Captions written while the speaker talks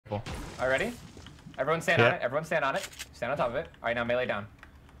Cool. All right, ready? Everyone stand on it. Everyone stand on it. Stand on top of it. All right, now melee down.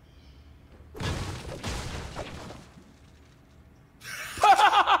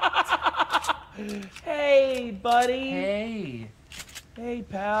 Hey, buddy. Hey. Hey,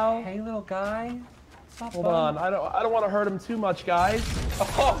 pal. Hey, little guy. Stop Hold on. I don't want to hurt him too much, guys.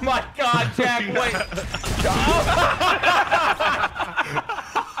 Oh my God, Jack! Wait.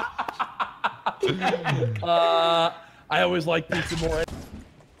 I always like pizza more.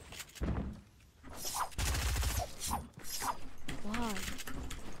 Why?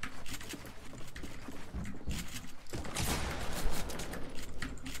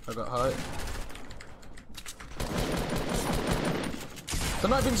 I got hurt. They're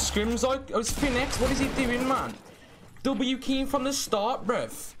not even scrims like. Oh, it's Phoenix. What is he doing, man? W keying from the start,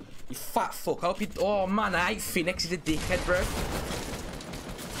 bruv. You fat fuck up. Oh man, I hate Phoenix. He's a dickhead, bruv.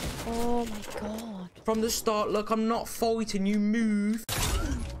 Oh my God. From the start, look, I'm not fighting. You move.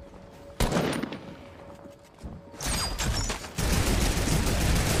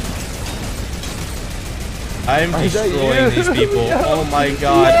 I'm destroying these people. Oh my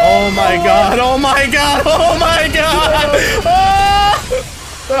God. Oh my God. Oh my God. Oh my God. Oh!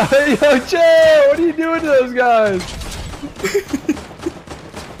 Yo, Jay, what are you doing to those guys?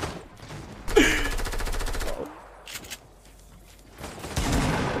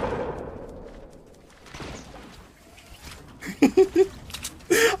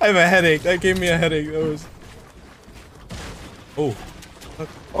 I have a headache. That gave me a headache. That was. Oh.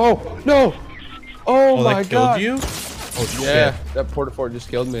 Oh no! Oh my that God! killed you? Oh shit. Yeah, that porta fort just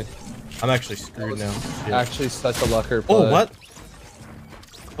killed me. I'm actually screwed now. Shit. Actually, such a lucker. Oh, what?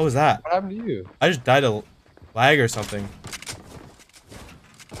 What was that? What happened to you? I just died of lag or something.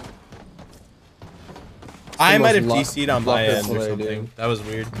 I might have DC'd on my end or something. That was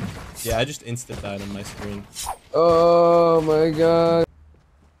weird. Yeah, I just instant died on my screen. Oh my God.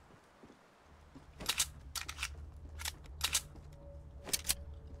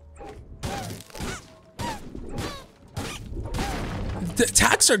 The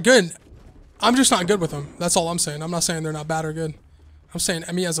attacks are good. I'm just not good with them. That's all I'm saying. I'm not saying they're not bad or good. I'm saying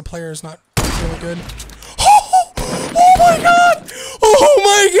me as a player is not really good. Oh, oh my God! Oh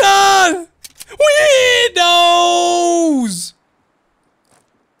my God! We hit those!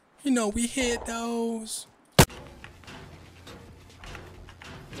 You know, we hit those.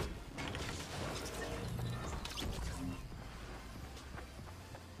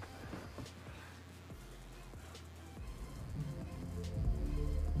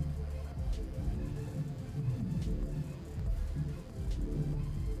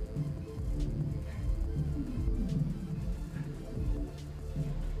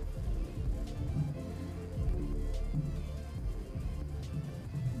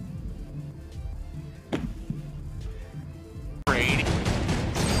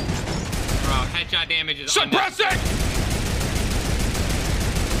 Bro, headshot damage is suppress it!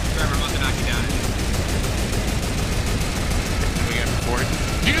 Trevor, I'm about to knock you down. We got support.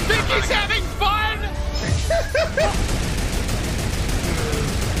 Do you think he's having fun?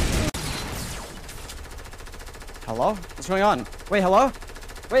 Hello? What's going on? Wait, hello?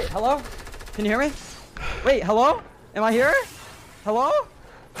 Wait, hello? Can you hear me? Wait, hello? Am I here? Hello?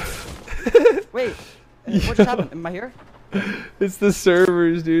 Wait, what just happened? Am I here? It's the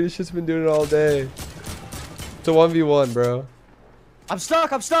servers, dude. It's just been doing it all day. It's a 1v1, bro. I'm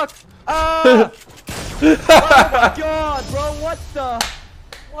stuck, I'm stuck! Ah! Oh my God, bro, what the?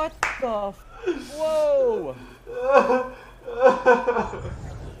 Whoa!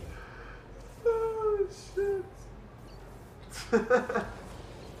 Oh, shit.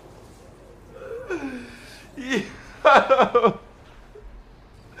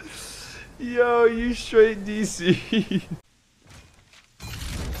 Yo, you straight DC.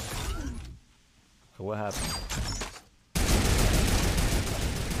 What happened?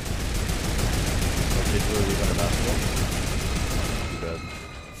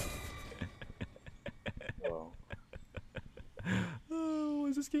 Oh,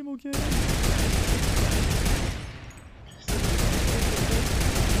 is this game okay?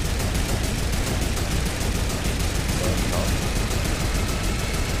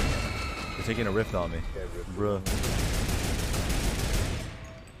 They're taking a rift on me. Bruh.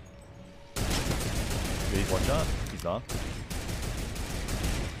 He's one shot. He's not.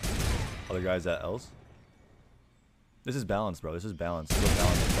 Other guys at L's. This is balance, bro. This is balance. Look,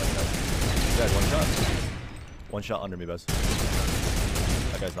 balance. Guys, one shot. One shot under me, best.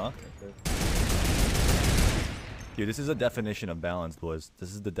 That guy's not. Dude, this is a definition of balance, boys.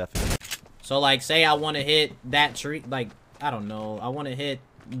 This is the definition. So, like, say I want to hit that tree, like, I don't know. I want to hit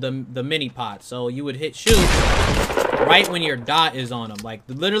the mini pot. So you would hit shoot. right when your dot is on them. Like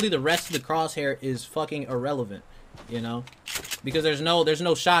literally the rest of the crosshair is fucking irrelevant, you know, because there's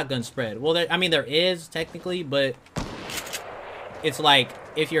no shotgun spread. Well, I mean there is technically, but it's like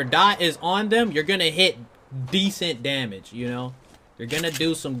if your dot is on them, you're gonna hit decent damage, you know. You're gonna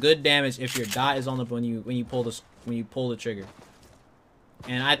do some good damage if your dot is on them when you pull the trigger.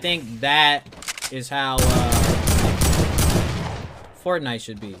 And I think that is how Fortnite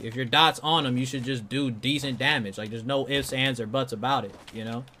should be. If your dot's on them, you should just do decent damage. Like there's no ifs, ands, or buts about it, you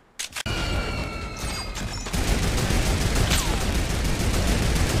know.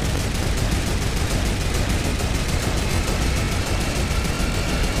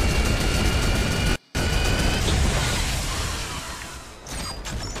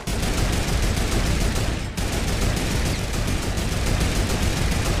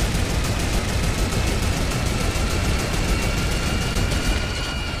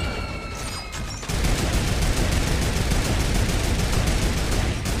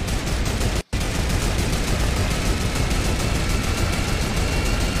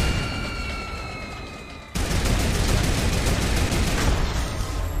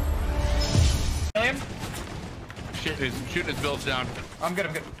 Shooting his builds down. I'm good,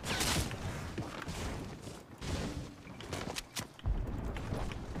 I'm good.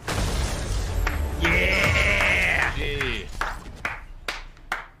 Yeah! Hey.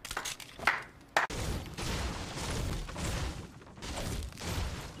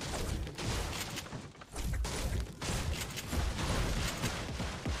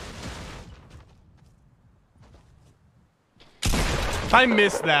 I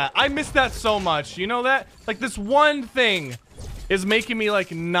miss that. I miss that so much. You know that? Like this one thing is making me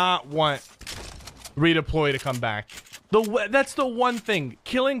like not want redeploy to come back. That's the one thing.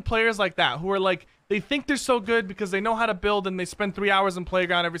 Killing players like that who are like, they think they're so good because they know how to build and they spend 3 hours in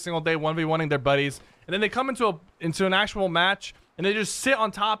playground every single day 1v1ing their buddies, and then they come into an actual match and they just sit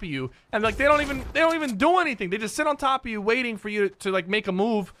on top of you and like they don't even do anything. They just sit on top of you waiting for you to like make a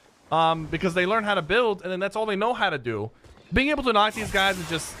move because they learn how to build, and then that's all they know how to do. Being able to knock these guys and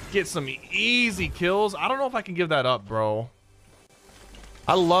just get some easy kills, I don't know if I can give that up, bro.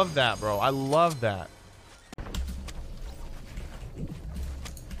 I love that, bro. I love that.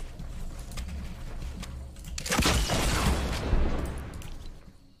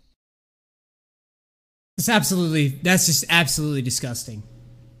 That's just absolutely disgusting.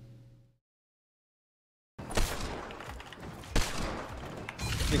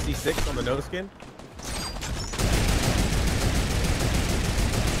 $66 on the nose skin.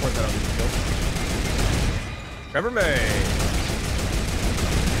 Remember me.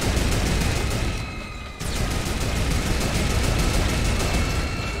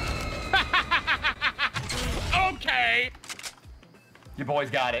 Okay. You boys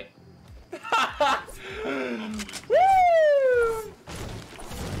got it. Woo!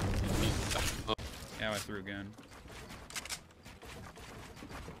 Yeah, I threw again.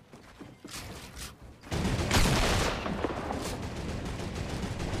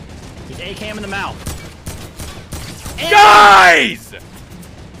 He's A-cam in the mouth. Guys!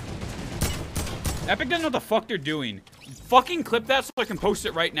 Epic doesn't know what the fuck they're doing. Fucking clip that so I can post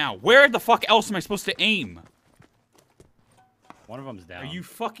it right now. Where the fuck else am I supposed to aim? One of them's down. Are you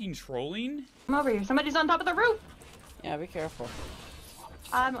fucking trolling? I'm over here. Somebody's on top of the roof. Yeah, be careful.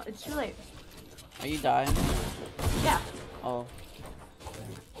 It's too late. Are you dying? Yeah. Oh.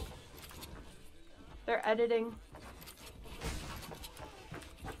 They're editing.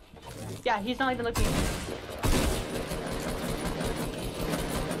 Yeah, he's not even looking at me.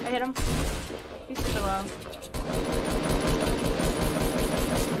 I hit him. He's still low.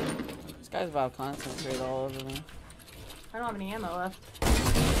 This guy's about to concentrate all over me. I don't have any ammo left.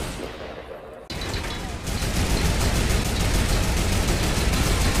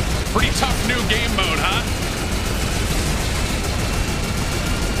 Pretty tough new game mode, huh?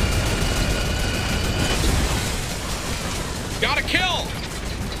 Got a kill!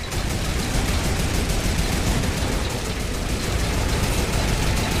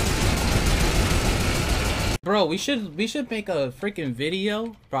 Bro, we should make a freaking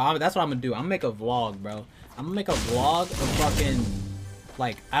video. Bro, that's what I'm gonna do. I'm gonna make a vlog, bro. I'm gonna make a vlog of fucking,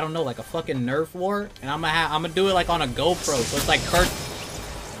 like, I don't know, like a fucking Nerf war, and I'm gonna do it like on a GoPro, so it's like